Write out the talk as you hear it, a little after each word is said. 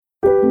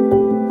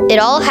It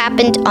all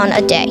happened on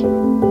a day,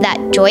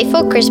 that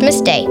joyful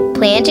Christmas day,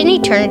 planned in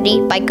eternity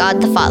by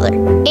God the Father,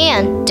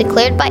 and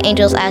declared by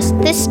angels as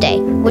this day,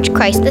 which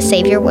Christ the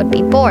Savior would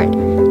be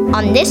born.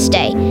 On this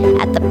day,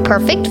 at the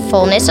perfect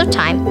fullness of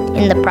time,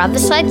 in the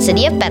prophesied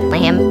city of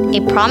Bethlehem,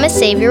 a promised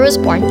Savior was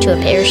born to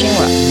a perishing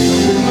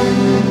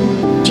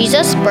world.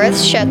 Jesus'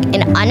 birth shook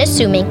an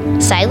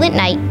unassuming, silent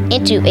night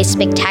into a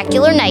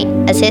spectacular night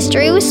as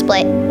history was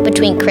split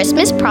between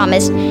Christmas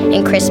promised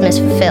and Christmas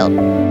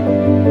fulfilled.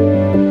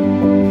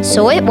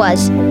 So it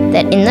was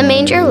that in the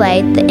manger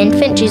lay the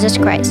infant Jesus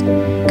Christ,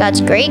 God's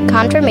great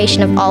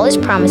confirmation of all his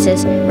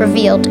promises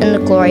revealed in the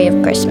glory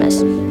of Christmas.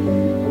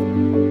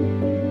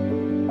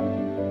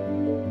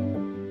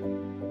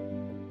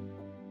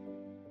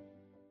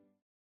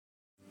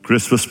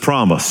 Christmas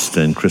promised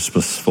and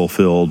Christmas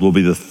fulfilled will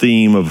be the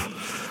theme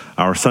of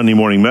our Sunday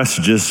morning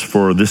messages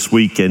for this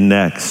week and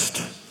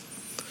next.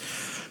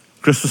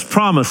 Christmas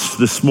promised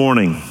this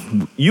morning.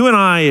 You and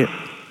I,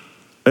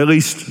 at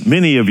least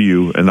many of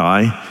you and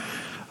I,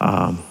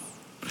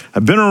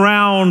 have been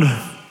around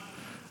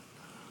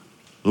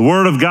the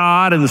Word of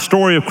God and the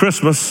story of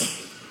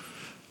Christmas,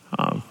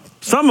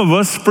 some of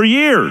us for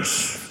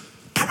years,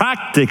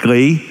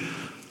 practically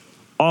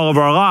all of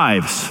our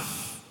lives.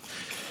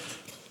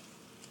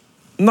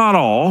 Not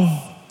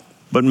all,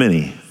 but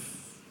many.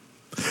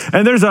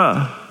 And there's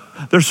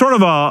sort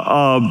of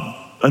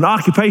an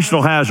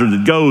occupational hazard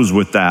that goes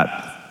with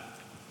that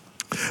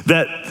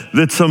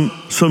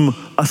some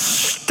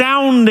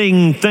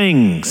astounding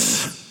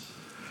things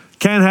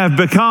can have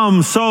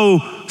become so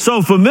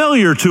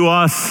familiar to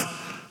us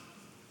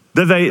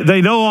that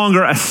they no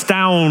longer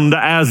astound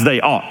as they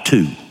ought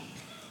to.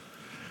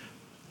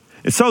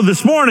 And so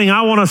this morning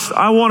I want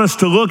us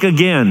to look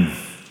again.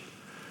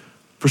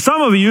 For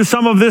some of you,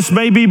 some of this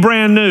may be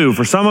brand new.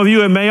 For some of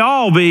you, it may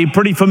all be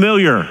pretty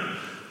familiar.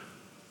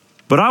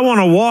 But I want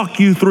to walk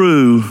you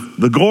through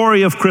the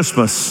glory of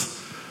Christmas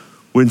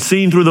when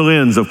seen through the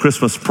lens of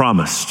Christmas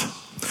promised.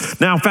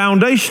 Now,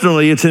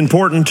 foundationally, it's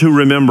important to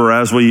remember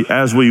as we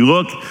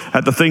look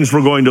at the things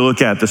we're going to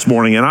look at this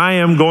morning, and I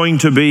am going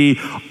to be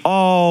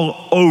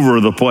all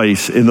over the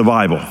place in the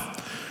Bible.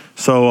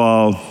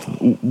 So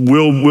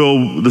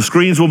the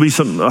screens will be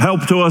some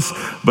help to us,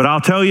 but I'll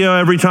tell you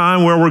every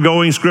time where we're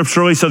going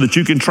scripturally so that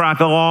you can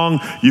track along.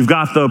 You've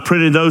got the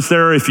printed notes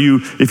there if you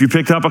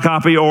picked up a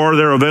copy, or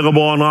they're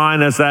available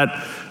online as that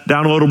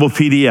downloadable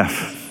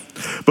PDF.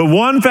 But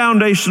one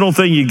foundational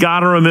thing you got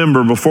to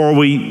remember before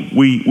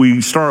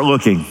we start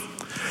looking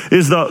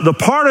is the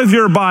part of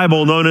your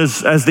Bible known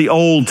as the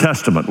Old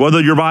Testament.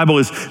 Whether your Bible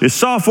is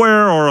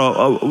software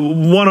or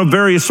one of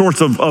various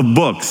sorts of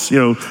books,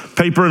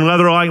 paper and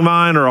leather like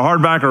mine, or a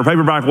hardback or a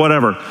paperback,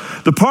 whatever.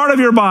 The part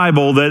of your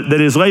Bible that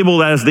is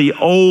labeled as the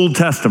Old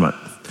Testament,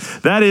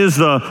 that is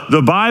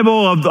the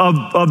Bible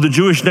of the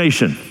Jewish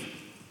nation,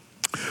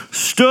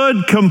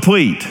 stood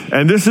complete,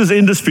 and this is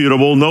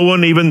indisputable. No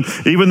one, even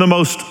the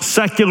most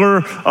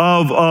secular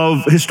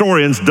of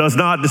historians, does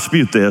not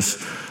dispute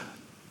this.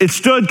 It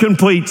stood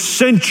complete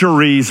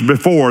centuries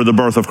before the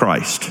birth of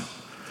Christ.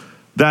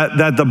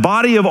 That the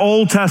body of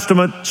Old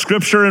Testament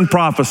scripture and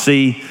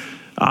prophecy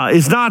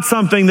is not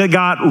something that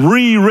got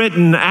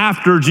rewritten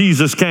after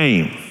Jesus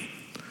came.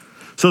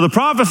 So the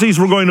prophecies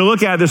we're going to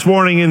look at this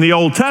morning in the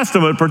Old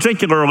Testament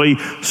particularly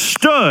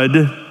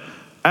stood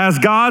as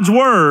God's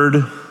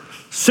word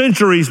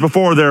centuries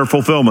before their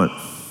fulfillment.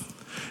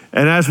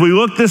 And as we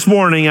look this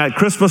morning at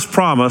Christmas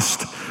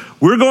promised,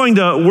 we're going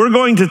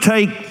to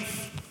take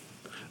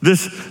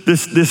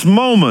this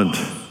moment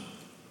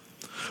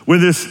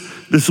with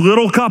this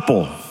little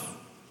couple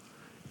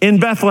in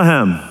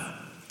Bethlehem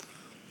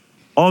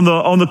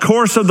on the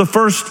course of the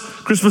first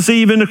Christmas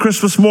Eve into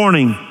Christmas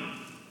morning,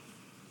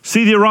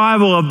 see the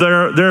arrival of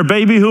their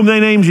baby whom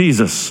they named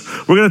Jesus.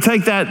 We're going to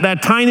take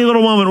that tiny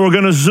little moment, we're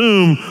going to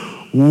zoom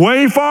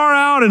way far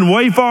out and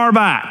way far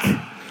back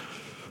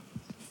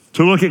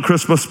to look at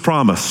Christmas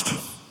promised.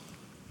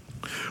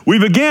 We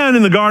begin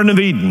in the Garden of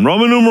Eden,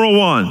 Roman numeral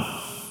 1.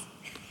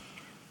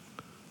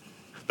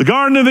 The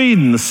Garden of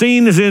Eden, the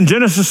scene is in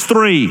Genesis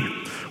 3.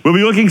 We'll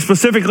be looking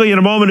specifically in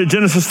a moment at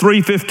Genesis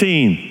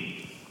 3:15.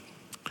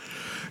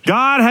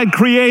 God had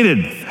created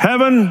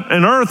heaven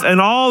and earth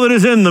and all that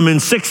is in them in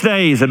 6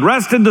 days, had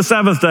rested the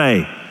seventh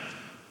day.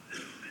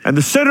 And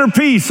the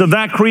centerpiece of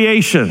that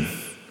creation,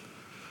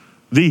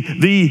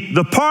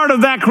 the part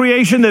of that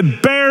creation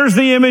that bears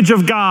the image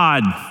of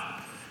God,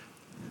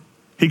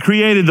 he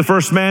created the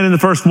first man and the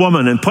first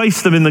woman and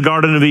placed them in the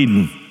Garden of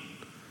Eden.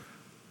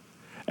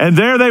 And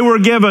there they were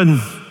given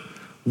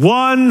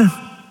one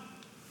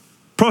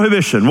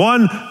prohibition,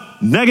 one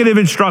negative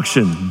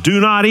instruction: do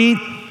not eat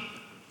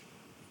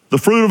the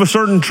fruit of a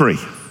certain tree,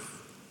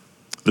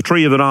 the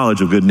tree of the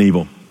knowledge of good and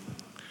evil.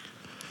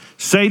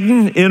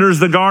 Satan enters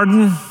the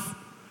garden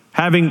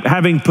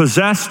having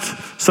possessed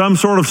some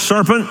sort of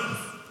serpent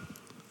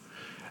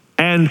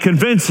and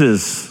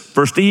convinces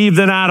first Eve,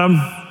 then Adam,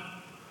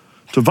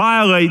 to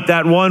violate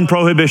that one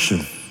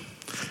prohibition.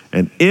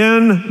 And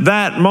in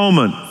that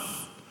moment,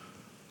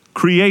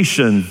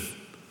 creation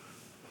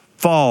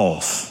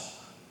falls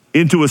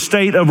into a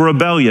state of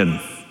rebellion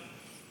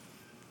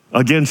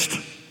against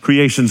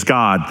creation's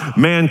God.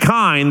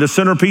 Mankind, the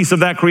centerpiece of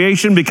that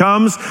creation,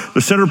 becomes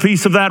the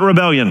centerpiece of that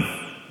rebellion.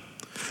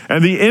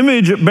 And the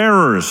image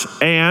bearers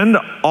and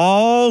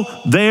all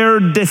their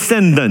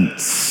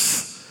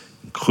descendants,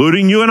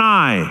 including you and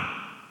I,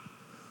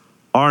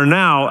 are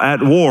now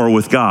at war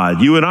with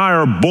God. You and I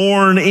are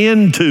born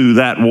into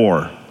that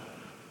war.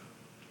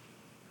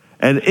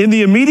 And in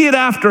the immediate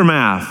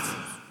aftermath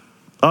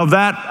of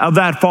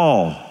that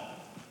fall,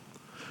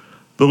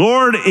 the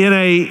Lord, in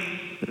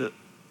a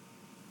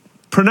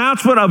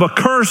pronouncement of a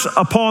curse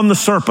upon the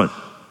serpent,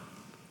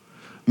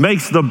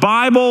 makes the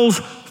Bible's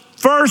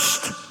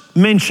first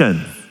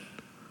mention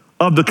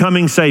of the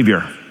coming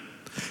Savior.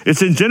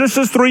 It's in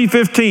Genesis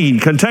 3:15.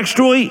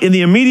 Contextually, in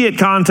the immediate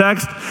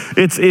context,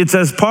 it's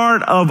as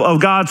part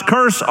of God's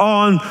curse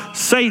on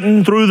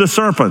Satan through the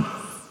serpent.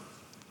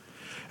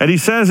 And he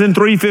says in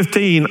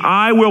 3:15,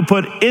 I will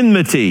put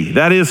enmity,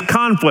 that is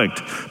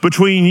conflict,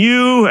 between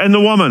you and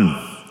the woman,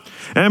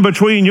 and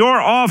between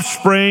your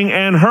offspring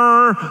and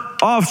her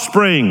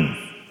offspring.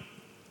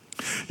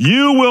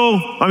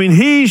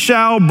 He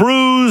shall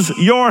bruise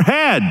your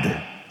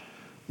head.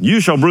 You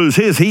shall bruise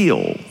his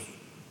heel.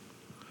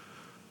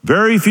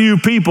 Very few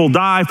people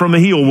die from a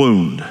heel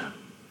wound.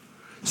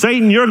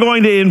 Satan, you're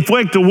going to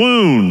inflict a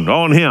wound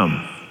on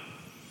him.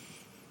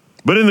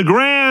 But in the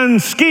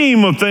grand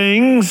scheme of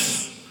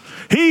things,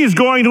 he's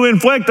going to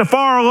inflict a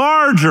far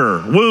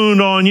larger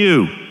wound on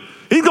you.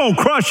 He's going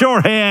to crush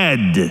your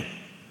head.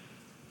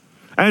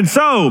 And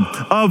so,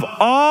 of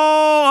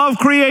all of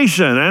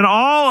creation and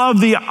all of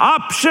the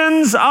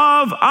options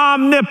of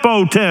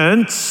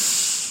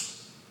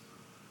omnipotence,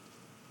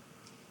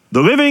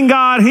 the living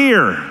God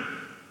here,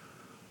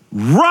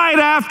 right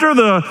after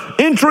the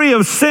entry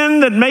of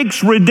sin that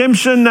makes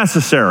redemption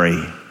necessary,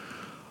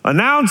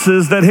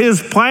 announces that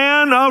his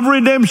plan of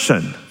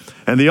redemption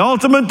and the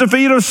ultimate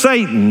defeat of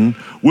Satan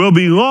will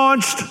be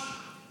launched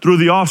through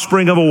the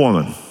offspring of a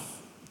woman.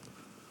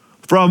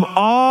 From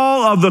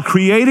all of the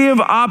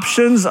creative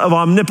options of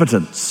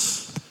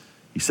omnipotence,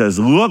 he says,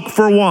 look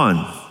for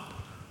one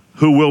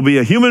who will be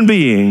a human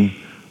being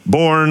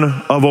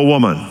born of a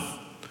woman.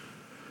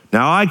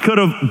 Now, I could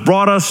have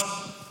brought us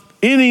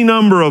any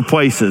number of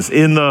places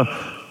in the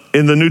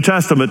New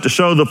Testament to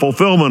show the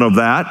fulfillment of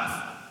that.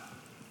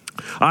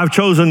 I've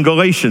chosen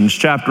Galatians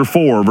chapter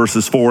 4,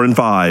 verses 4 and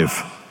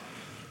 5.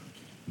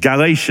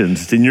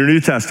 Galatians, it's in your New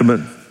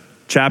Testament,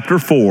 chapter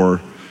 4,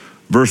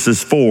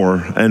 verses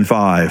 4 and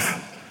 5.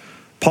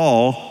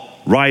 Paul,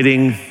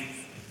 writing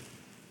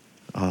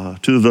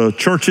to the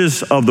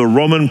churches of the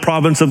Roman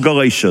province of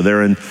Galatia,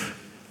 there in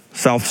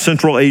South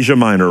Central Asia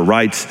Minor,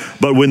 writes,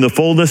 but when the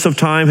fullness of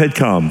time had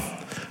come,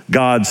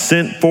 God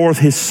sent forth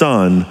his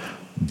Son,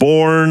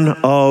 born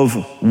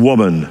of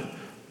woman,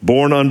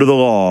 born under the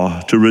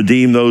law, to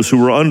redeem those who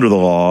were under the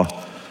law,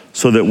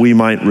 so that we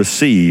might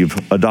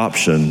receive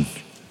adoption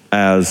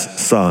as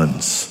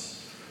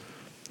sons.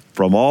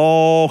 From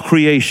all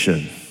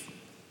creation,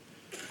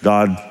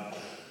 God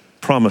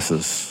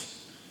promises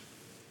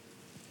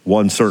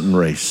one certain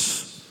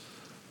race,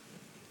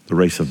 the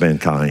race of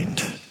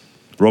mankind.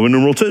 Roman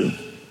numeral 2.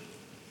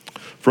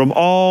 From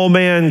all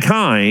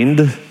mankind,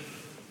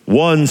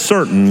 one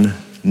certain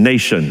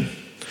nation.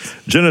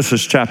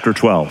 Genesis chapter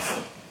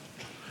 12.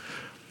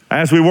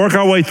 As we work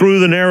our way through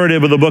the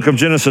narrative of the book of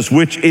Genesis,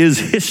 which is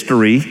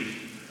history,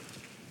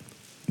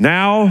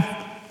 now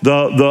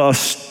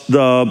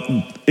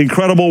the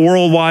incredible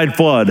worldwide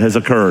flood has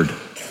occurred.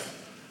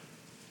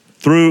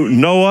 Through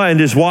Noah and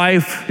his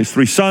wife, his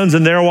 3 sons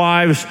and their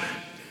wives,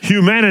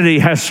 humanity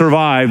has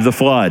survived the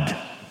flood.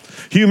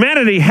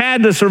 Humanity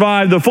had to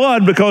survive the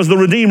flood because the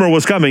Redeemer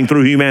was coming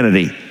through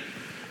humanity.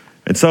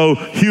 And so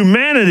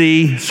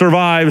humanity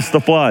survives the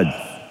flood.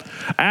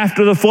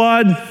 After the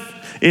flood,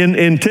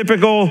 in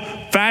typical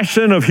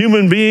fashion of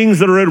human beings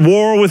that are at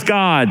war with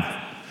God,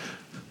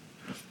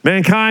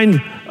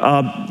 mankind,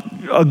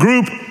 a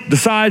group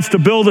decides to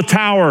build a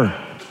tower,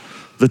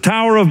 the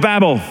Tower of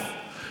Babel,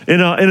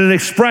 in an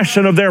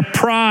expression of their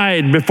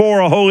pride before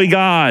a holy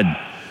God.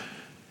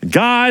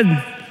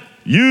 God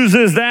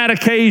uses that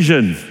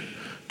occasion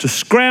to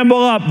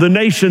scramble up the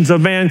nations of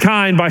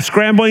mankind by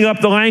scrambling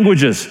up the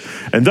languages,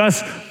 and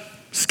thus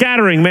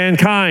scattering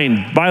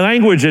mankind by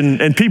language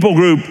and people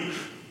group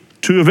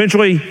to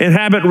eventually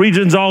inhabit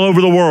regions all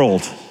over the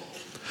world.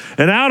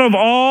 And out of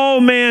all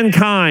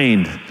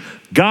mankind,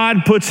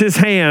 God puts his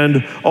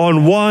hand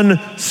on one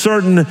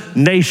certain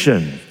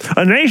nation.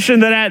 A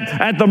nation that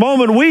at the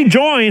moment we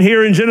join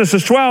here in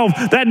Genesis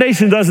 12, that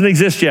nation doesn't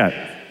exist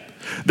yet.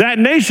 That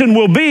nation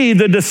will be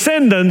the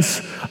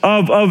descendants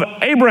of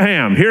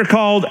Abraham, here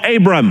called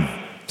Abram,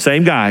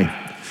 same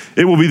guy.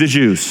 It will be the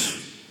Jews.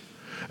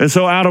 And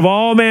so out of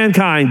all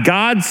mankind,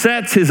 God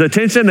sets his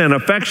attention and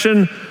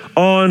affection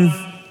on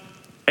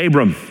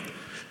Abram.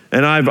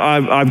 And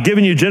I've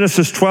given you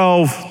Genesis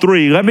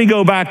 12:3. Let me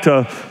go back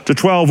to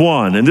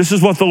 12:1. And this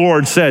is what the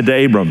Lord said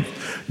to Abram.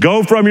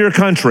 Go from your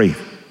country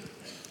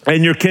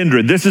and your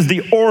kindred. This is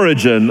the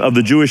origin of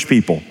the Jewish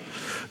people.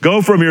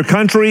 Go from your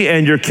country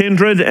and your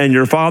kindred and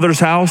your father's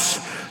house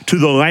to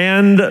the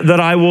land that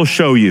I will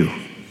show you.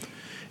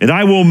 And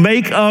I will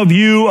make of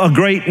you a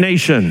great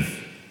nation.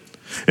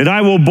 And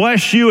I will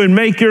bless you and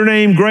make your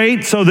name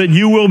great so that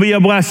you will be a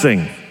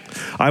blessing.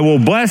 I will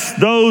bless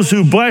those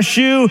who bless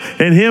you,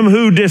 and him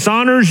who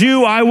dishonors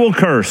you I will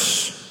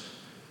curse.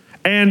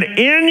 And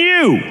in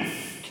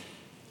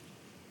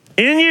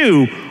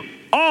you,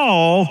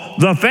 all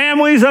the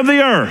families of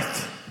the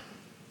earth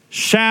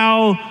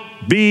shall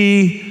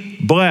be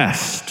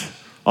blessed.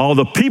 All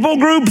the people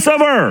groups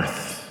of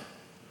earth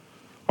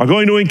are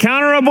going to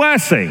encounter a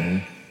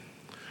blessing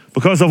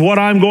because of what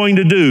I'm going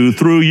to do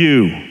through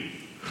you.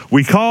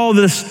 We call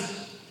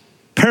this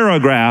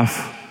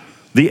paragraph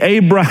the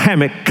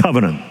Abrahamic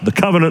covenant, the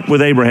covenant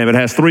with Abraham. It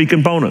has three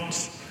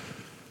components.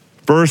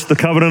 First, the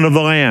covenant of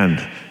the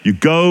land. You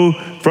go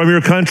from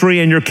your country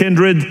and your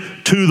kindred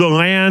to the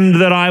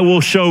land that I will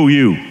show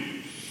you.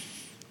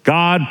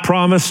 God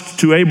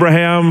promised to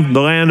Abraham the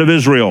land of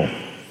Israel.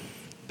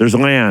 There's a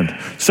land.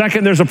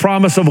 Second, there's a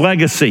promise of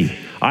legacy.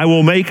 I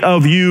will make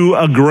of you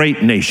a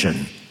great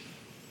nation.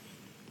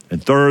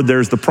 And third,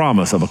 there's the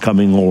promise of a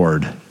coming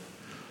Lord.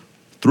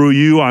 Through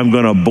you, I'm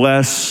going to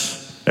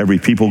bless every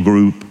people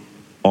group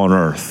on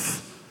earth.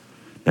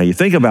 Now, you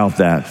think about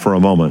that for a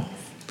moment.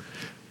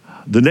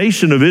 The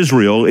nation of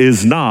Israel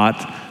is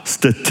not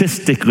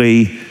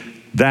statistically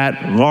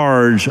that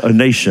large a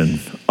nation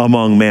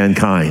among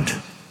mankind.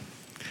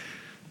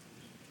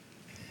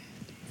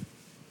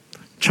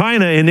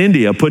 China and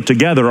India put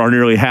together are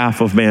nearly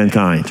half of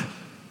mankind.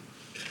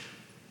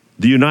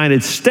 The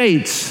United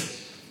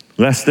States,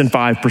 less than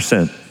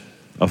 5%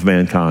 of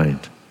mankind.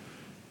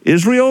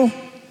 Israel,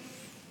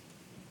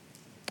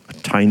 a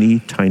tiny,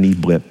 tiny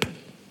blip.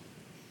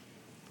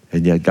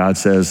 And yet God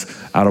says,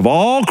 out of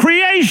all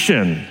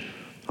creation,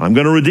 I'm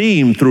going to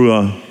redeem through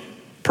a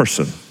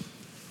person.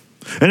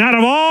 And out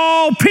of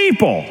all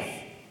people,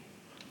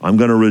 I'm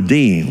going to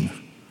redeem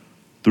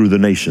through the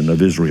nation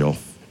of Israel.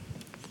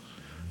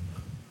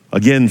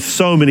 Again,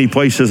 so many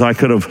places I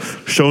could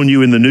have shown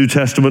you in the New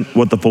Testament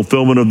what the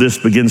fulfillment of this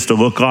begins to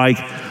look like.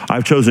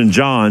 I've chosen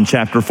John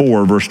chapter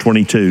 4, verse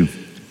 22.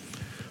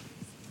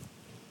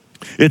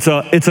 It's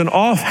an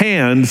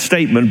offhand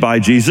statement by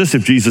Jesus,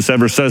 if Jesus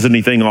ever says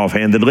anything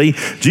offhandedly.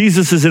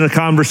 Jesus is in a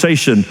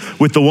conversation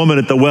with the woman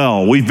at the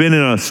well. We've been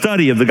in a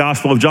study of the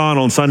Gospel of John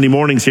on Sunday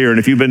mornings here, and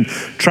if you've been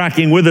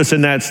tracking with us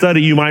in that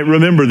study, you might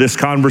remember this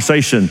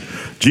conversation.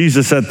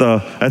 Jesus at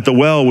the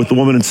well with the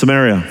woman in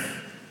Samaria.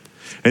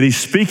 And he's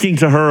speaking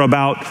to her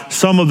about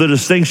some of the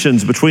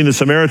distinctions between the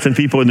Samaritan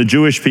people and the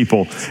Jewish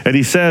people. And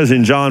he says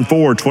in John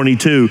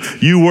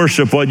 4:22, you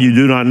worship what you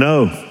do not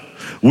know.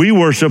 We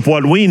worship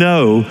what we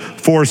know,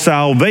 for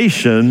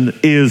salvation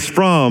is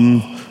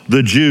from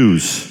the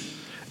Jews.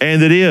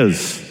 And it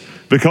is,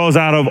 because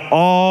out of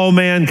all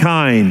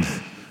mankind,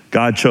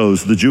 God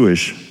chose the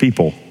Jewish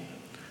people.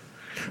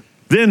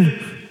 Then,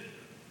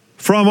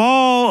 from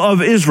all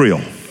of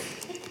Israel,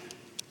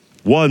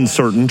 one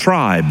certain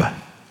tribe.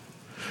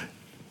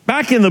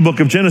 Back in the book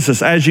of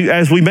Genesis,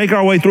 as we make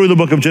our way through the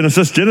book of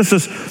Genesis,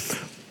 Genesis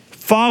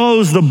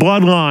follows the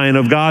bloodline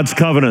of God's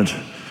covenant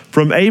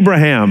from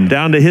Abraham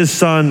down to his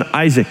son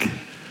Isaac,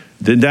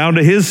 then down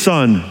to his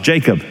son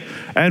Jacob,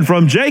 and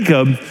from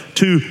Jacob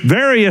to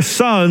various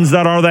sons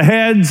that are the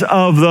heads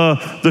of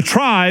the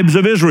tribes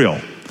of Israel.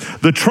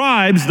 The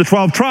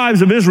 12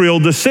 tribes of Israel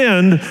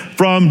descend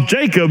from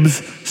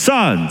Jacob's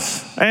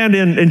sons, and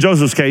in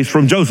Joseph's case,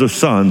 from Joseph's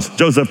sons.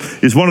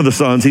 Joseph is one of the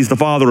sons. He's the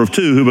father of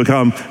two who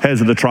become heads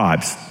of the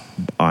tribes.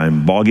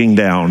 I'm bogging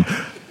down.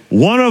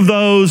 One of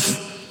those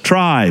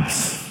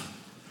tribes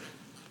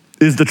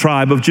is the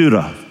tribe of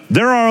Judah.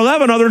 There are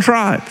 11 other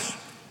tribes.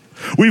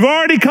 We've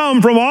already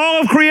come from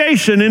all of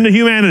creation into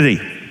humanity,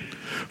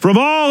 from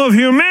all of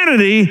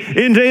humanity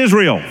into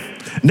Israel.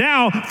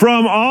 Now,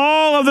 from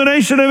all of the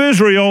nation of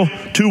Israel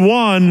to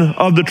one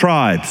of the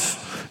tribes.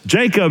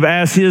 Jacob,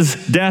 as his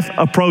death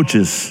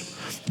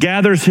approaches,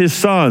 gathers his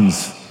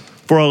sons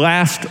for a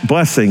last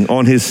blessing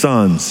on his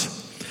sons.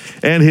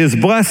 And his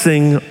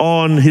blessing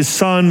on his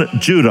son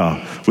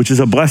Judah, which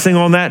is a blessing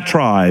on that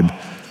tribe,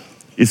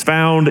 is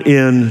found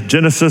in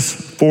Genesis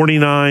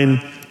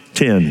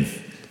 49:10.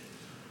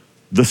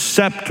 The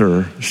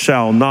scepter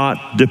shall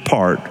not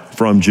depart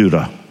from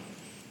Judah,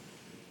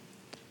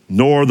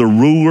 nor the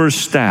ruler's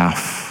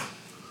staff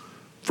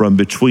from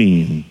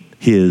between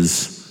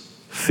his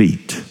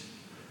feet.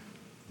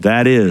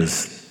 That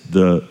is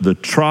the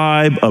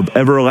tribe of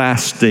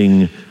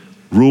everlasting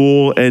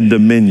rule and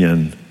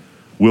dominion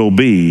will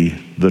be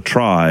the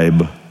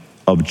tribe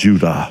of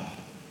Judah.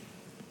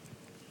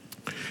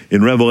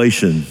 In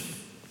Revelation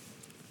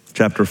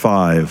chapter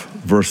 5,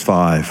 verse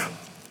 5,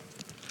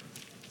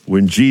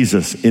 when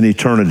Jesus in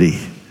eternity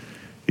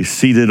is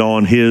seated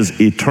on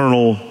his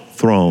eternal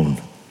throne,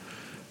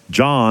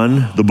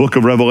 John, the book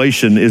of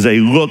Revelation, is a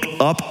look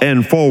up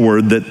and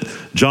forward that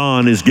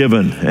John is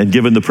given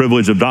the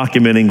privilege of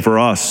documenting for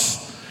us.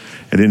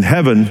 And in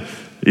heaven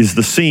is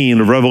the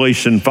scene of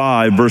Revelation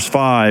 5, verse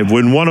 5,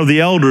 when one of the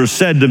elders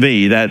said to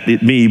me,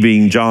 me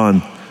being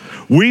John,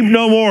 Weep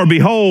no more.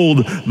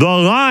 Behold, the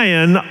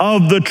Lion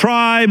of the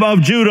tribe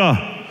of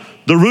Judah,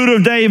 the Root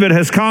of David,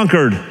 has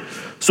conquered,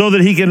 so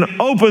that he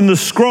can open the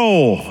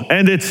scroll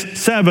and its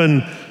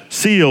 7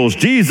 seals.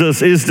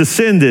 Jesus is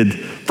descended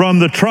from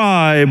the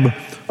tribe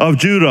of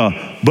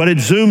Judah, but it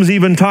zooms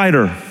even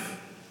tighter.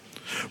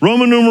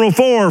 Roman numeral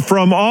 4,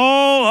 from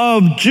all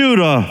of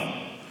Judah,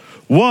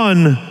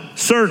 one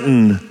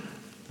certain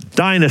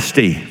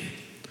dynasty.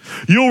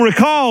 You'll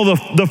recall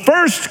the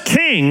first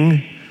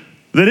king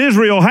that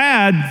Israel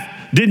had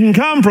didn't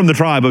come from the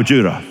tribe of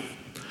Judah.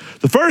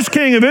 The first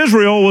king of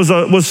Israel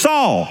was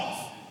Saul.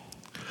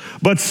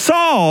 But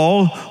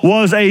Saul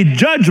was a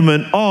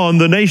judgment on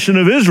the nation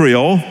of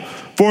Israel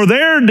for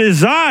their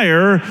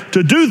desire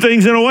to do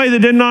things in a way that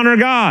didn't honor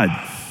God.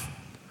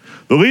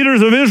 The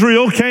leaders of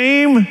Israel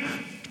came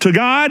to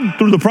God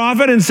through the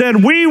prophet and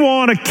said, we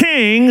want a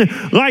king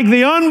like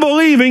the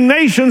unbelieving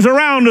nations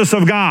around us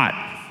of God.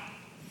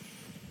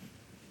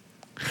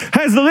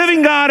 Has the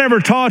living God ever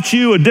taught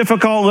you a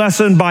difficult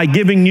lesson by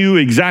giving you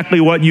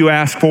exactly what you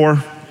asked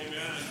for?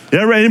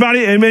 Amen.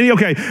 Anybody? Amen?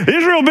 Okay.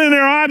 Israel been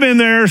there, I've been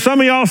there. Some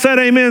of y'all said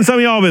amen, some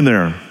of y'all been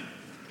there.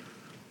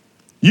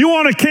 You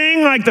want a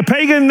king like the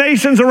pagan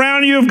nations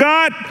around you have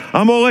got?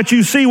 I'm going to let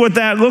you see what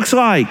that looks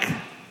like.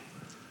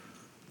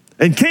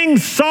 And King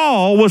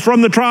Saul was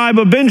from the tribe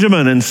of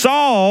Benjamin, and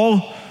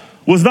Saul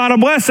was not a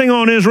blessing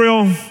on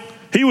Israel.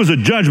 He was a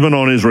judgment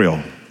on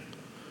Israel.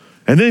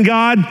 And then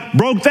God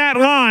broke that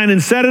line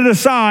and set it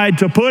aside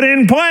to put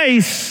in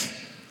place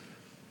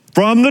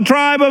from the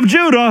tribe of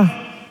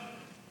Judah,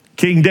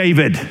 King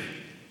David.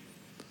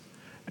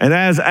 And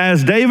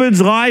as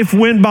David's life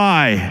went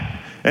by,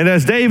 and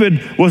as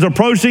David was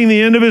approaching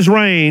the end of his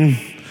reign,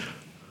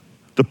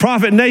 the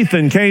prophet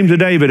Nathan came to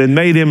David and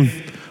made him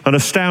an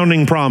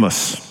astounding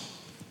promise.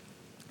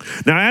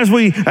 Now, as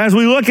we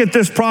look at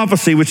this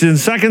prophecy, which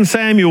is in 2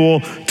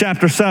 Samuel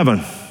chapter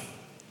 7,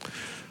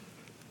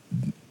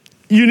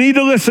 you need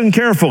to listen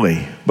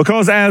carefully,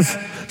 because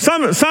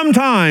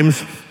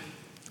sometimes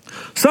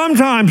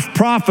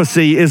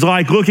prophecy is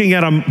like looking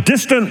at a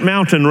distant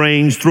mountain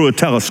range through a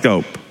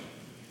telescope.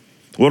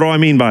 What do I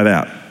mean by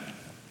that?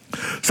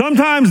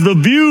 Sometimes the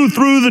view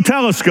through the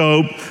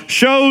telescope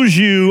shows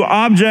you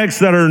objects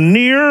that are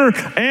near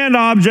and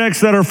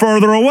objects that are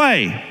further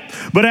away.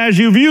 But as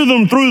you view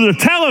them through the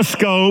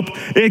telescope,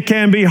 it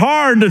can be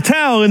hard to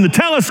tell in the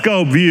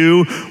telescope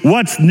view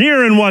what's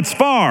near and what's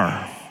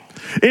far.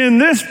 In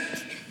this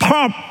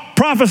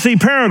prophecy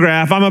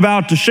paragraph I'm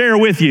about to share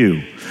with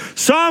you,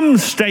 some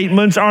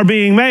statements are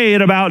being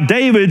made about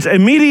David's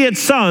immediate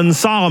son,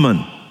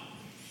 Solomon.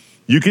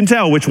 You can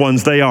tell which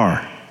ones they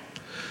are.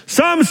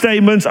 Some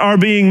statements are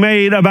being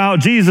made about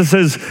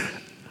David's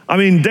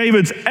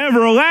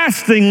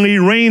everlastingly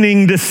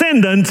reigning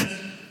descendant,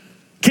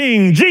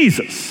 King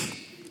Jesus.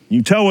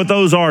 You tell what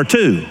those are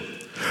too.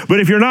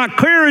 But if you're not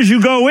clear as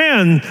you go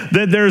in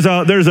that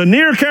there's a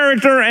near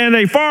character and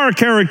a far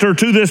character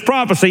to this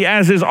prophecy,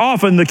 as is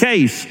often the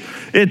case,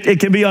 it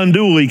can be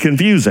unduly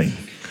confusing.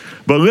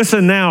 But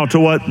listen now to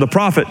what the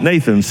prophet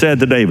Nathan said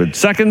to David.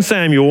 2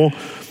 Samuel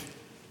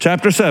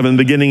chapter 7,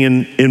 beginning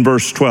in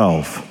verse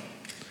 12.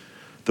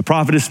 The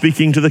prophet is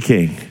speaking to the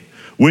king.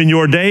 When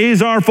your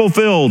days are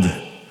fulfilled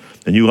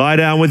and you lie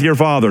down with your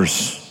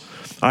fathers,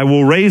 I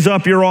will raise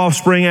up your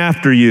offspring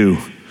after you,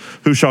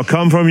 who shall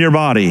come from your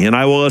body, and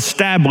I will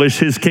establish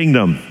his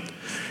kingdom.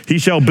 He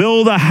shall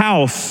build a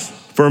house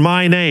for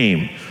my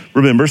name.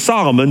 Remember,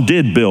 Solomon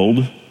did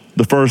build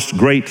the first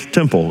great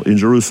temple in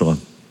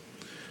Jerusalem.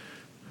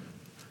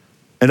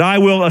 And I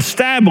will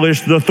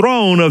establish the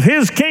throne of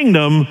his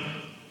kingdom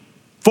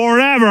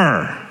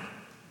forever.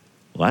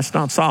 Well, that's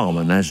not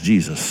Solomon, that's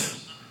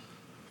Jesus.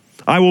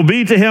 I will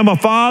be to him a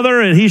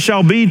father, and he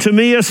shall be to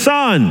me a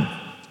son.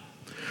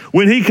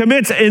 When he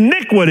commits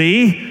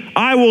iniquity,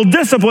 I will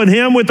discipline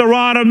him with the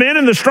rod of men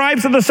and the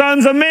stripes of the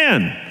sons of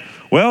men.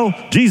 Well,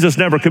 Jesus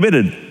never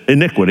committed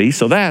iniquity,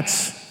 so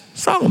that's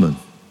Solomon.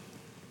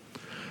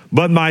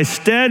 But my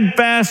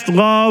steadfast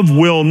love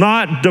will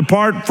not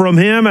depart from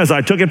him, as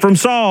I took it from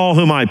Saul,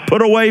 whom I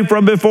put away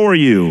from before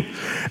you.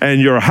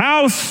 And your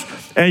house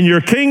and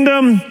your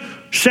kingdom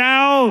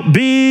shall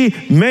be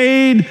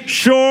made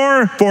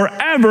sure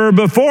forever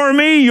before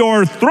me.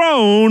 Your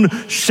throne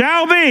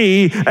shall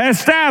be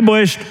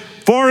established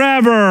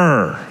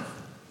forever.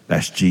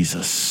 That's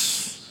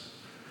Jesus.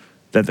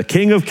 That the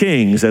King of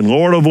Kings and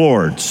Lord of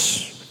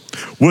Lords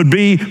would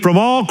be from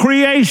all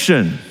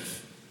creation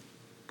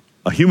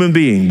a human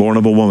being born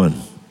of a woman.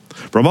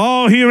 From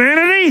all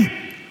humanity,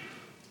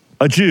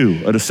 a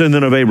Jew, a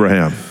descendant of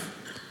Abraham.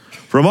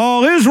 From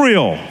all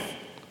Israel,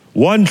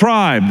 one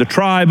tribe, the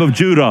tribe of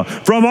Judah.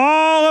 From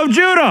all of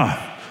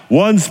Judah,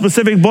 one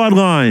specific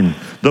bloodline,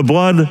 the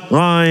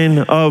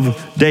bloodline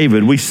of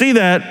David. We see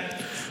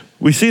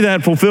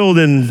that fulfilled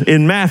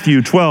in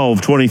Matthew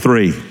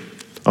 12:23,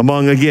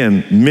 among,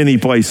 again, many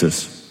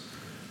places.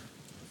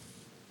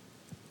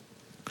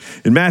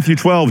 In Matthew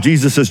 12,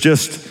 Jesus has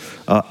just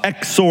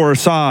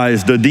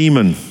exorcised a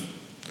demon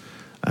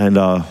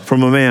and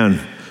from a man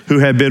who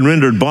had been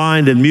rendered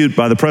blind and mute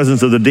by the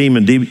presence of the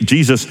demon.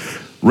 Jesus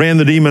ran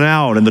the demon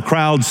out, and the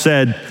crowd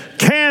said,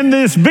 "Can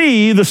this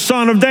be the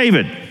Son of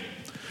David?"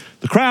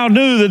 The crowd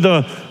knew that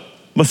the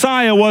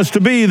Messiah was to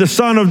be the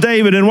Son of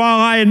David, and while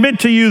I admit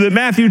to you that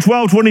Matthew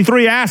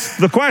 12:23 asks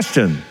the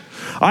question,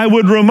 I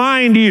would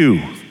remind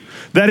you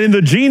that in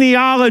the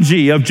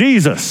genealogy of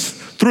Jesus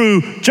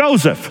through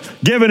Joseph,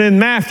 given in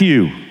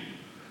Matthew,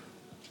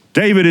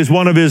 David is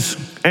one of his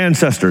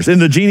ancestors. In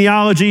the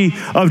genealogy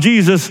of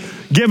Jesus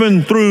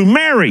given through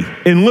Mary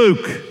in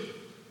Luke,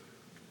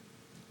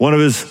 one of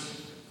his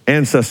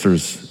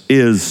ancestors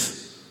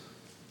is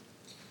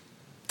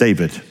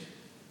David.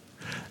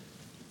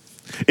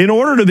 In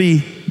order to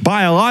be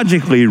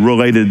biologically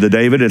related to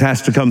David, it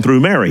has to come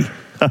through Mary.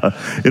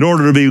 In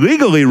order to be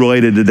legally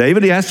related to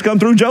David, he has to come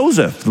through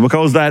Joseph,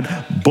 because that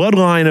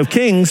bloodline of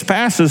kings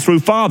passes through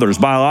fathers,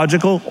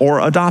 biological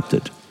or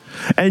adopted.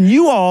 And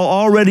you all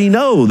already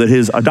know that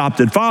his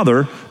adopted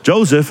father,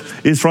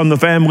 Joseph, is from the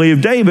family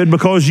of David,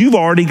 because you've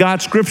already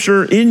got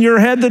scripture in your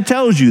head that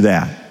tells you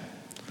that.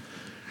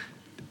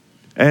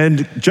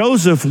 And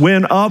Joseph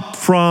went up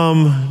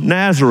from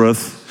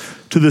Nazareth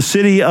to the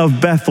city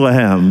of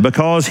Bethlehem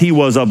because he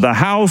was of the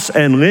house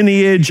and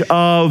lineage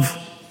of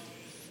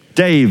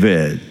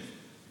David.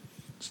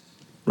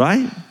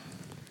 Right?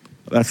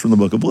 That's from the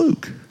book of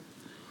Luke.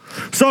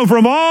 So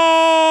from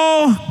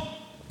all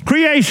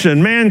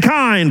creation,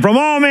 mankind, from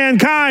all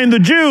mankind, the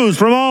Jews,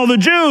 from all the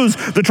Jews,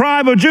 the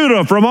tribe of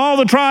Judah, from all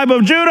the tribe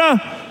of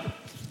Judah,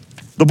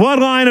 the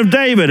bloodline of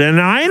David. And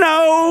I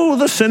know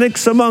the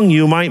cynics among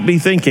you might be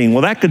thinking,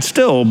 well, that could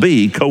still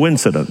be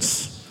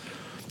coincidence.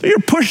 You're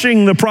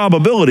pushing the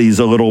probabilities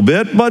a little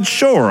bit, but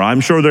sure,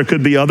 I'm sure there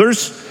could be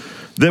others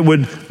that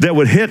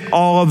would hit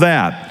all of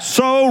that.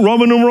 So,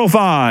 Roman numeral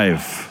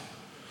 5,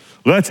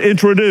 let's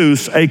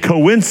introduce a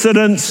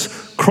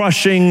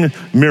coincidence-crushing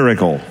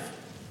miracle.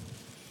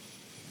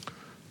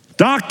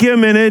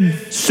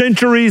 Documented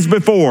centuries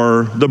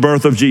before the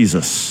birth of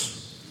Jesus.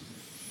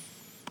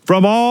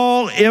 From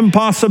all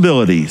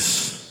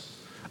impossibilities,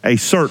 a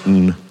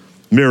certain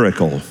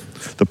miracle.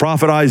 The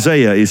prophet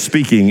Isaiah is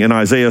speaking in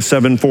Isaiah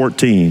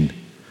 7:14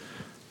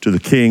 to the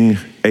king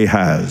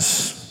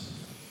Ahaz.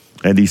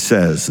 And he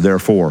says,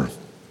 therefore,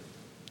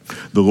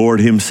 the Lord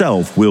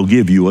himself will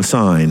give you a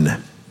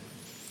sign.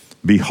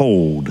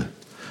 Behold,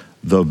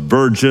 the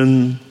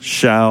virgin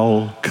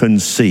shall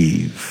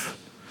conceive.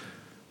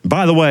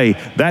 By the way,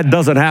 that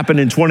doesn't happen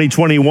in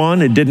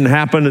 2021. It didn't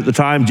happen at the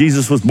time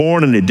Jesus was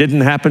born, and it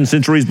didn't happen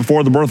centuries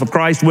before the birth of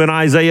Christ when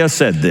Isaiah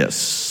said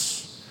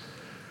this.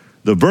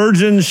 The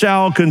virgin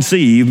shall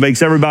conceive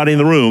makes everybody in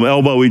the room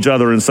elbow each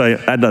other and say,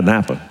 that doesn't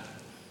happen.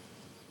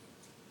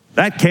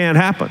 That can't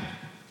happen.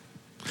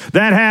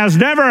 That has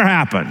never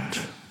happened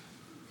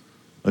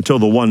until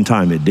the one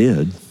time it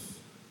did.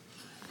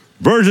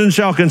 Virgin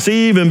shall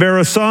conceive and bear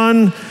a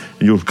son,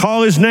 and you'll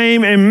call his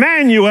name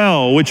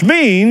Emmanuel, which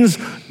means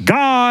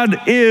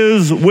God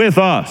is with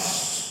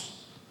us.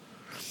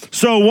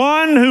 So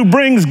one who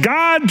brings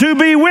God to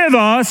be with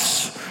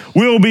us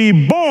will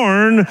be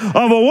born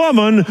of a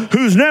woman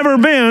who's never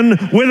been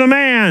with a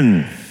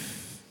man.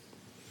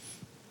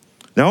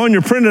 Now on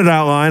your printed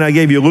outline, I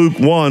gave you Luke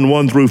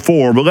 1 through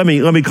 4, but let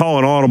me call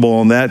an audible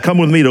on that. Come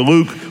with me to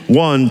Luke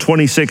 1,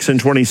 26 and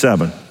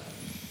 27.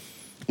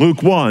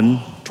 Luke 1,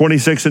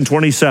 26 and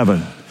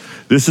 27.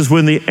 This is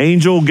when the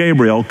angel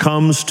Gabriel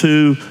comes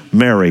to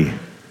Mary.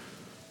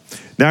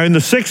 Now in the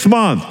 6th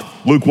month,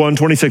 Luke 1,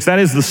 26, that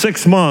is the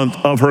 6th month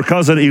of her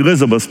cousin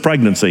Elizabeth's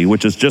pregnancy,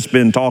 which has just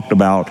been talked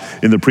about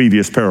in the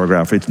previous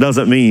paragraph. It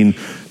doesn't mean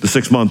the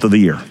 6th month of the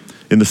year.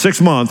 In the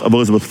 6th month of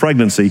Elizabeth's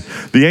pregnancy,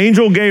 the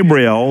angel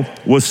Gabriel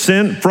was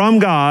sent from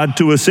God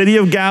to a city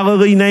of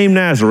Galilee named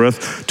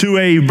Nazareth to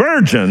a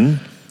virgin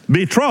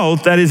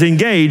betrothed, that is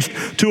engaged,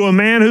 to a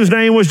man whose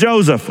name was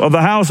Joseph of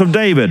the house of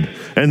David,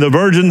 and the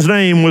virgin's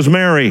name was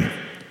Mary.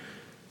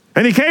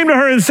 And he came to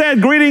her and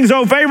said, greetings,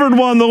 O favored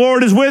one, the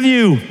Lord is with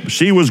you.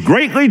 She was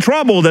greatly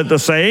troubled at the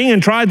saying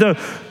and tried to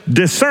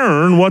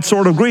discern what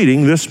sort of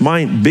greeting this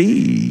might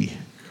be.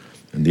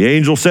 And the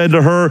angel said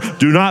to her,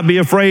 do not be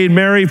afraid,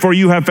 Mary, for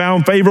you have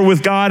found favor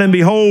with God, and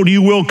behold,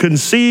 you will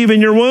conceive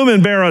in your womb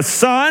and bear a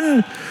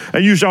son,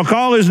 and you shall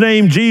call his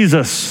name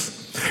Jesus.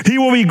 He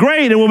will be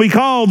great and will be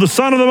called the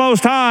Son of the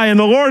Most High, and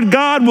the Lord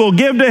God will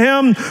give to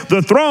him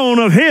the throne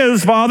of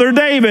his father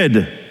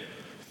David.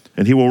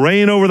 And he will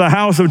reign over the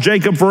house of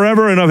Jacob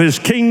forever, and of his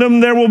kingdom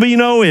there will be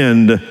no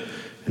end.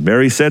 And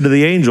Mary said to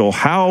the angel,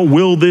 how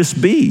will this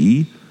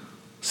be,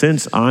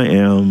 since I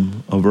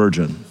am a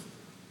virgin?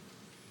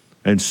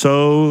 And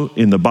so,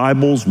 in the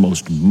Bible's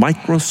most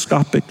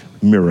microscopic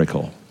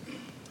miracle,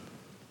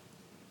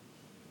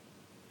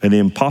 an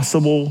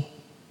impossible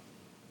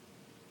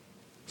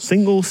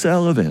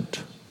single-cell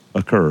event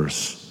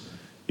occurs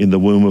in the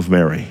womb of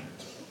Mary.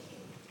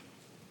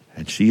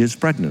 And she is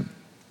pregnant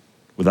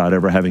without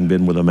ever having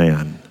been with a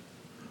man,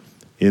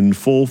 in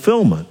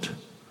fulfillment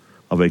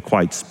of a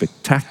quite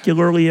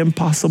spectacularly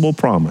impossible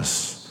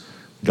promise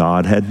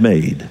God had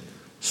made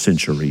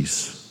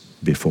centuries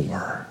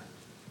before.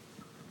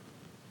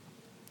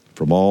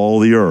 From all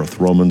the earth,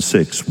 Romans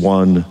 6,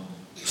 1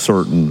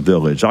 certain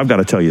village. I've got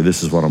to tell you,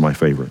 this is one of my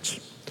favorites.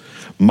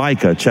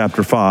 Micah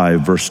chapter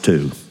 5, verse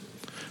 2.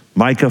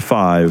 Micah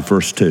 5,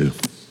 verse 2.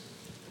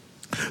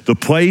 The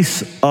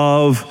place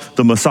of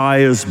the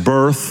Messiah's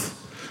birth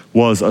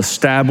was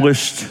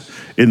established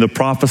in the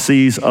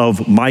prophecies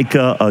of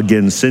Micah,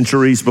 again,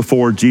 centuries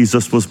before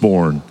Jesus was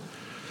born.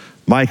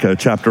 Micah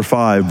chapter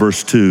 5,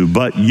 verse 2.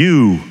 But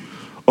you,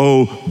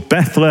 O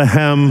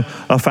Bethlehem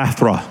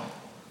Ephrathah,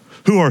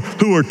 who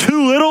are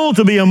too little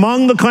to be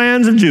among the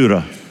clans of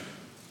Judah,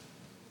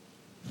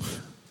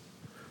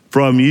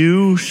 from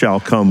you shall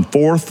come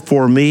forth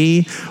for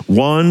me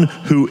one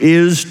who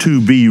is to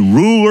be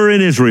ruler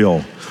in Israel,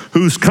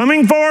 whose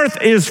coming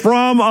forth is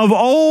from of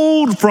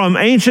old, from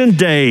ancient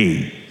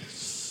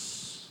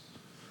days.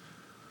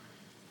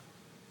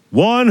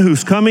 One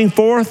whose coming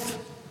forth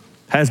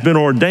has been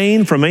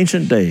ordained from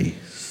ancient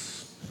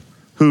days,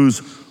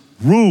 whose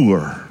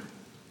ruler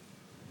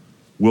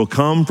will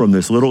come from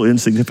this little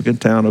insignificant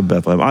town of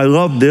Bethlehem. I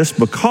love this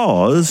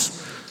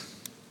because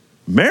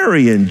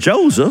Mary and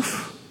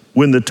Joseph,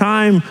 when the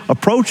time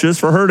approaches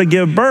for her to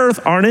give birth,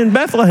 aren't in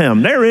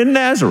Bethlehem. They're in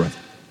Nazareth.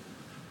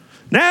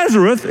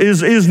 Nazareth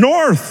is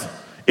north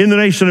in the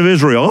nation of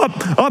Israel,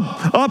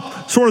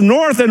 up, sort of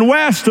north and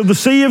west of the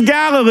Sea of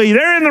Galilee.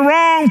 They're in the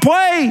wrong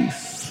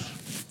place.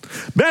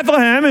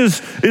 Bethlehem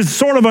is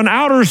sort of an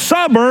outer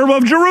suburb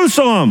of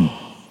Jerusalem.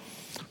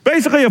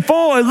 Basically at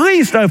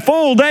least a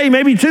full day,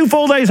 maybe 2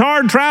 full days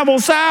hard travel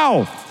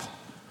south.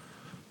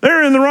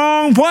 They're in the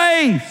wrong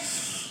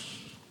place.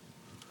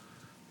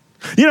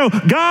 You know,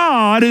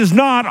 God is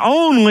not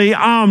only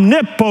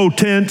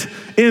omnipotent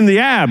in the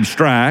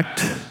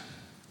abstract,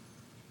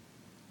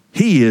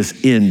 he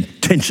is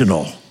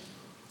intentional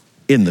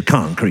in the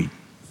concrete.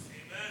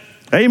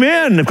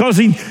 Amen. Because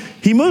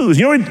he moves.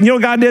 You know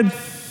what God did?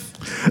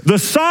 The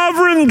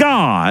sovereign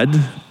God,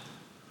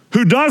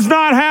 who does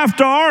not have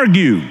to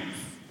argue,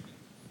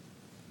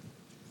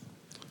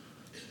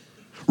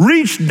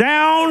 reached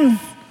down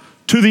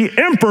to the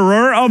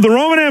emperor of the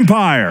Roman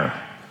Empire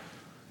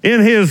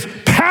in his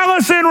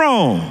palace in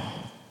Rome,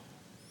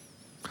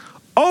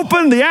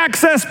 opened the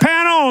access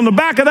panel on the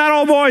back of that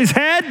old boy's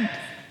head,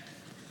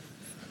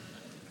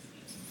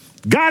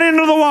 got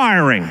into the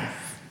wiring.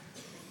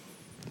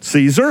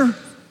 Caesar,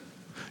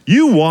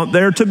 you want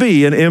there to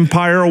be an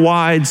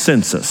empire-wide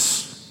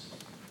census.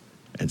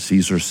 And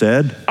Caesar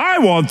said, I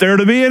want there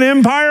to be an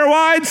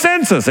empire-wide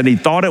census. And he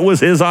thought it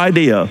was his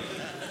idea.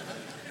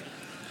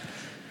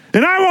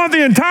 And I want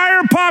the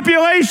entire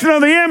population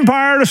of the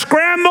empire to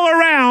scramble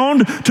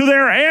around to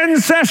their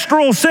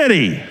ancestral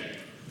city.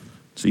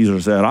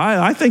 Caesar said,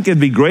 I think it'd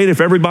be great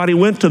if everybody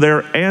went to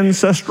their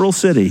ancestral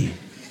city.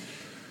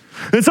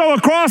 And so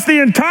across the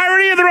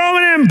entirety of the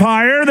Roman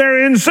Empire,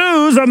 there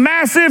ensues a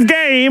massive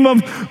game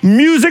of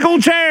musical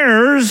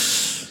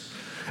chairs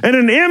and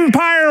an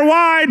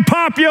empire-wide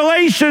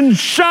population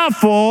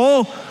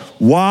shuffle.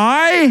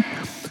 Why?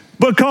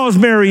 Because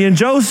Mary and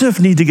Joseph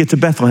need to get to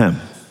Bethlehem.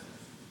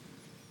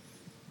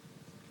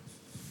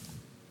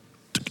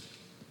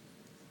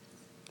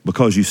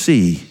 Because you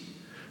see,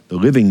 the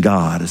living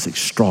God is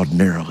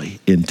extraordinarily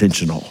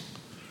intentional.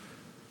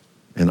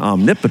 And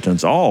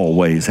omnipotence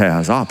always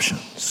has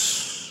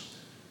options.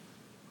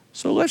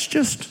 So let's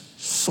just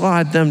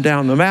slide them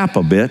down the map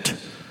a bit,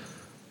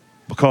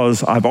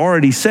 because I've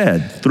already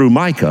said through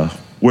Micah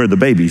where the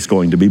baby's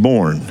going to be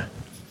born.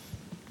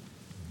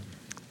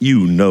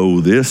 You know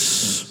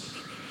this.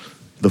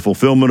 The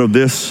fulfillment of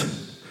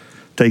this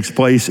takes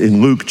place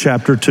in Luke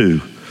chapter 2,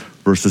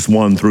 verses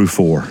 1 through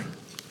 4.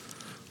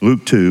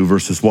 Luke 2,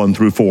 verses 1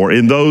 through 4.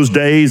 In those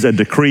days, a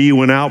decree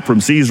went out from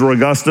Caesar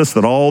Augustus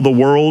that all the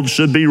world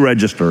should be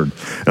registered.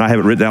 And I have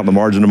it written out in the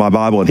margin of my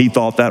Bible, and he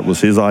thought that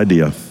was his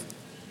idea.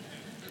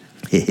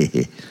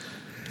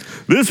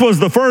 This was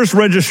the first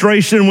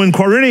registration when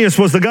Quirinius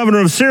was the governor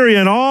of Syria,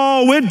 and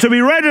all went to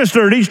be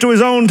registered, each to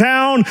his own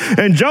town.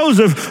 And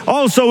Joseph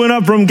also went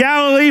up from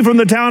Galilee, from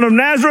the town of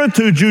Nazareth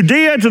to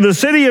Judea, to the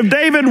city of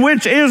David,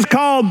 which is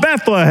called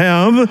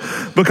Bethlehem,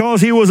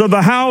 because he was of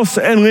the house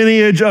and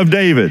lineage of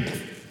David.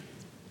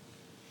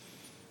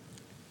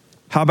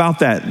 How about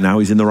that? Now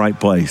he's in the right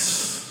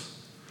place.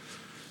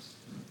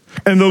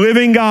 And the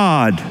living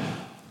God,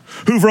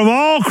 who from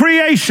all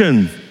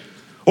creation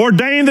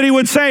ordained that he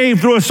would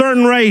save through a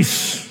certain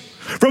race,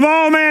 from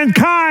all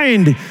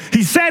mankind,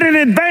 he said in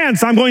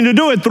advance, I'm going to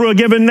do it through a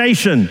given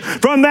nation.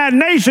 From that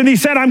nation, he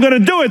said, I'm going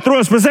to do it through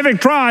a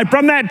specific tribe.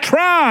 From that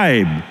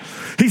tribe,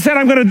 he said,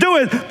 I'm going to do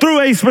it through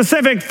a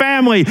specific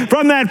family.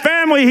 From that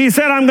family, he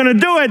said, I'm going to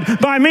do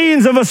it by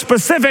means of a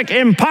specific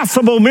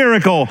impossible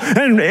miracle.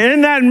 And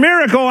in that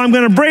miracle, I'm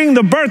going to bring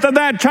the birth of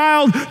that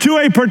child to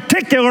a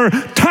particular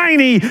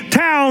tiny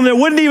town that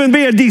wouldn't even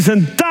be a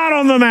decent dot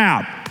on the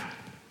map.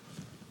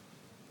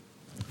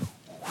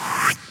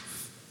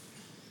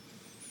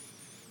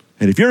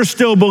 And if you're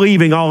still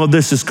believing all of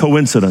this is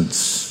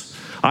coincidence,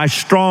 I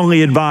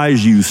strongly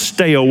advise you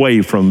stay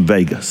away from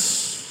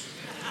Vegas.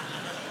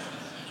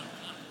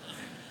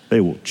 They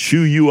will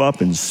chew you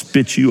up and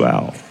spit you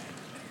out,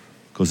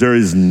 because there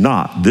is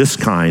not this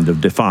kind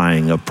of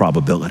defying of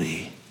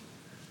probability.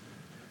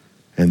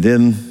 And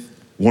then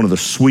one of the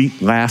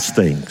sweet last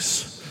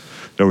things.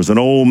 There was an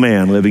old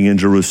man living in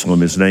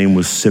Jerusalem. His name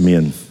was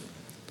Simeon.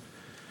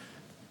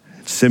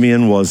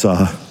 Simeon was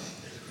an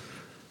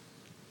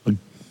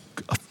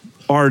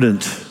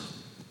ardent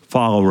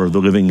follower of the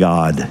living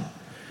God.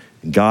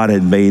 And God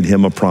had made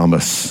him a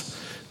promise.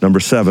 Number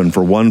 7,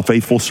 for one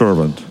faithful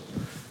servant,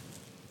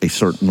 a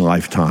certain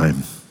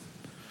lifetime.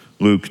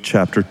 Luke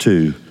chapter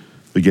 2,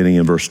 beginning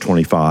in verse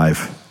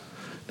 25.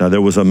 Now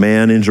there was a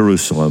man in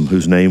Jerusalem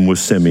whose name was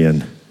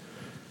Simeon.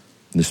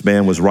 And this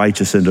man was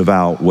righteous and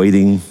devout,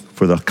 waiting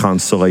for the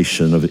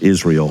consolation of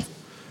Israel.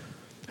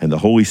 And the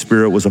Holy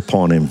Spirit was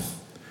upon him.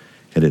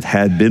 And it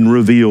had been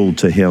revealed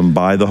to him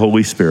by the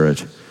Holy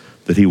Spirit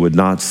that he would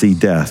not see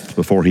death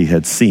before he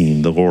had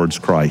seen the Lord's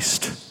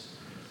Christ.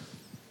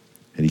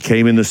 And he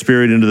came in the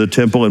Spirit into the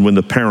temple, and when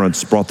the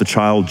parents brought the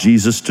child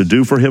Jesus to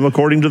do for him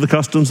according to the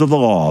customs of the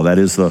law, that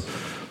is,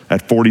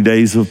 at 40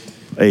 days of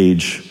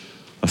age,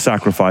 a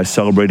sacrifice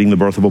celebrating the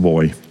birth of a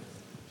boy,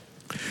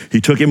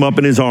 he took him up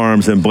in his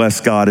arms and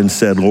blessed God and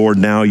said, Lord,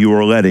 now you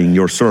are letting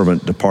your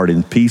servant depart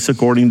in peace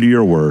according to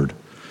your word.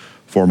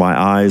 For my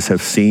eyes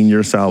have seen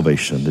your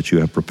salvation, that you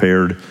have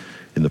prepared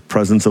in the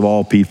presence of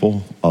all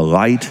people, a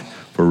light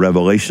for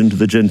revelation to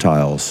the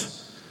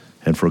Gentiles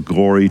and for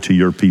glory to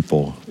your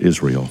people,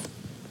 Israel.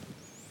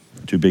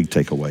 2 big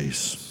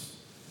takeaways.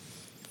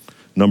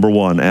 Number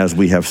 1, as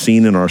we have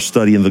seen in our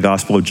study in the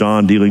Gospel of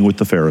John dealing with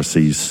the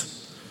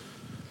Pharisees,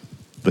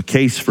 the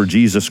case for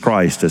Jesus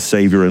Christ as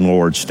Savior and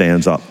Lord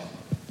stands up.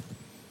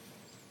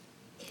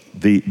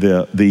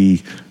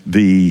 The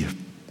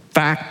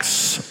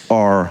facts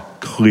are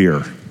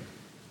clear.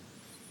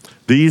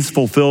 These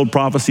fulfilled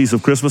prophecies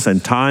of Christmas,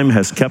 and time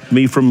has kept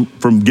me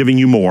from giving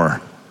you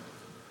more,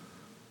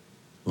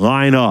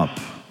 line up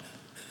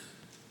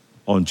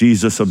on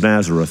Jesus of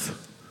Nazareth,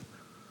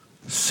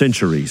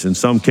 centuries, in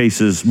some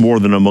cases more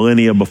than a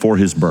millennia before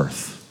his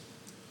birth.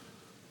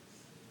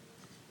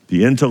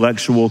 The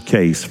intellectual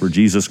case for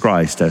Jesus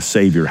Christ as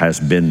Savior has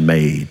been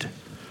made,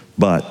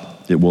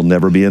 but it will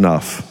never be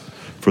enough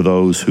for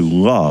those who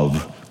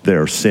love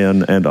their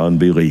sin and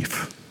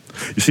unbelief.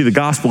 You see, the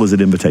gospel is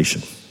an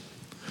invitation.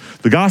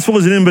 The gospel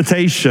is an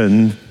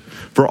invitation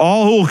for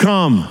all who will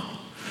come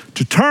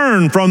to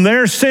turn from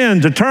their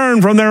sin, to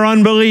turn from their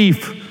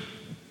unbelief.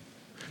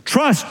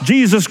 Trust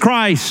Jesus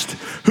Christ,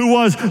 who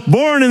was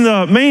born in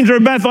the manger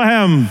of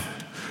Bethlehem,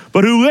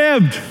 but who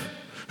lived,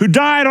 who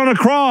died on a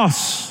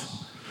cross,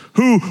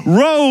 who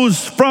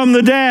rose from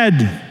the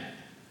dead,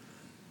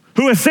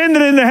 who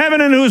ascended into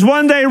heaven and who is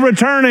one day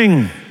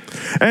returning.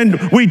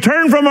 And we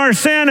turn from our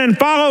sin and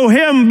follow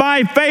him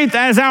by faith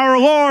as our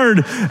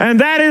Lord. And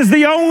that is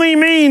the only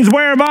means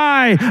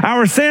whereby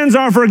our sins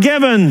are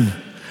forgiven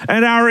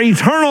and our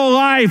eternal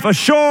life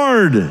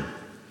assured.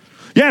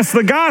 Yes,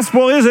 the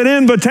gospel is an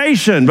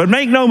invitation, but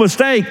make no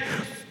mistake,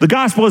 the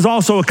gospel is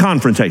also a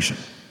confrontation.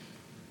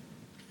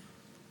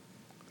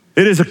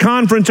 It is a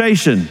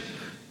confrontation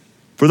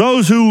for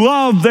those who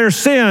love their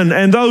sin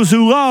and those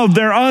who love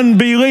their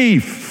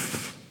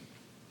unbelief.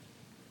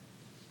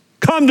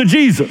 Come to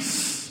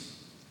Jesus.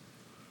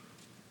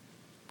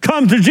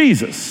 Come to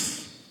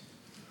Jesus.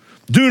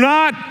 Do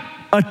not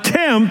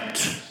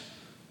attempt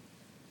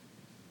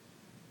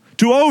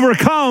to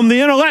overcome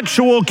the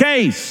intellectual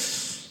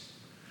case.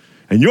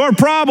 And your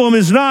problem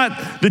is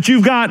not that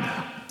you've got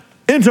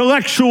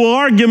intellectual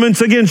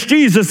arguments against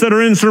Jesus that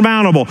are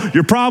insurmountable.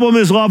 Your problem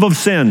is love of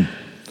sin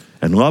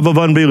and love of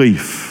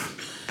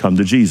unbelief. Come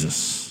to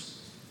Jesus.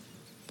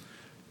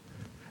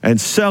 And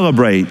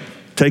celebrate.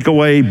 Take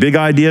away big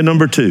idea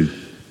number 2.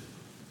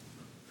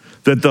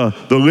 That the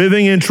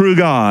living and true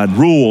God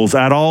rules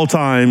at all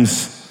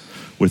times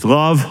with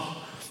love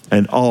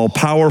and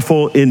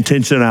all-powerful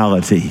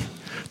intentionality.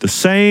 The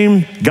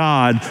same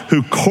God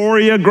who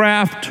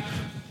choreographed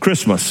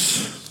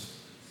Christmas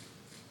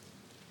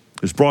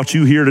has brought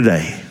you here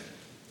today.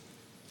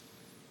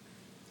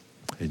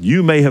 And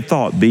you may have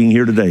thought being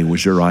here today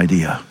was your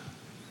idea.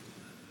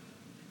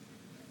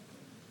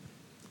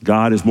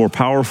 God is more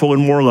powerful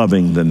and more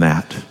loving than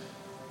that.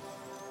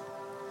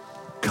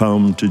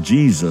 Come to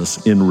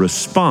Jesus in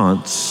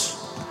response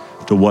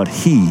to what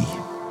he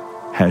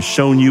has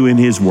shown you in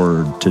his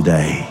word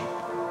today.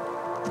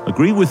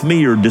 Agree with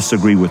me or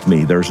disagree with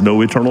me. There's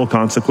no eternal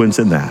consequence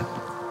in that.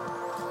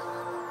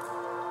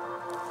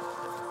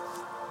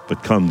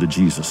 But come to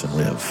Jesus and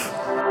live.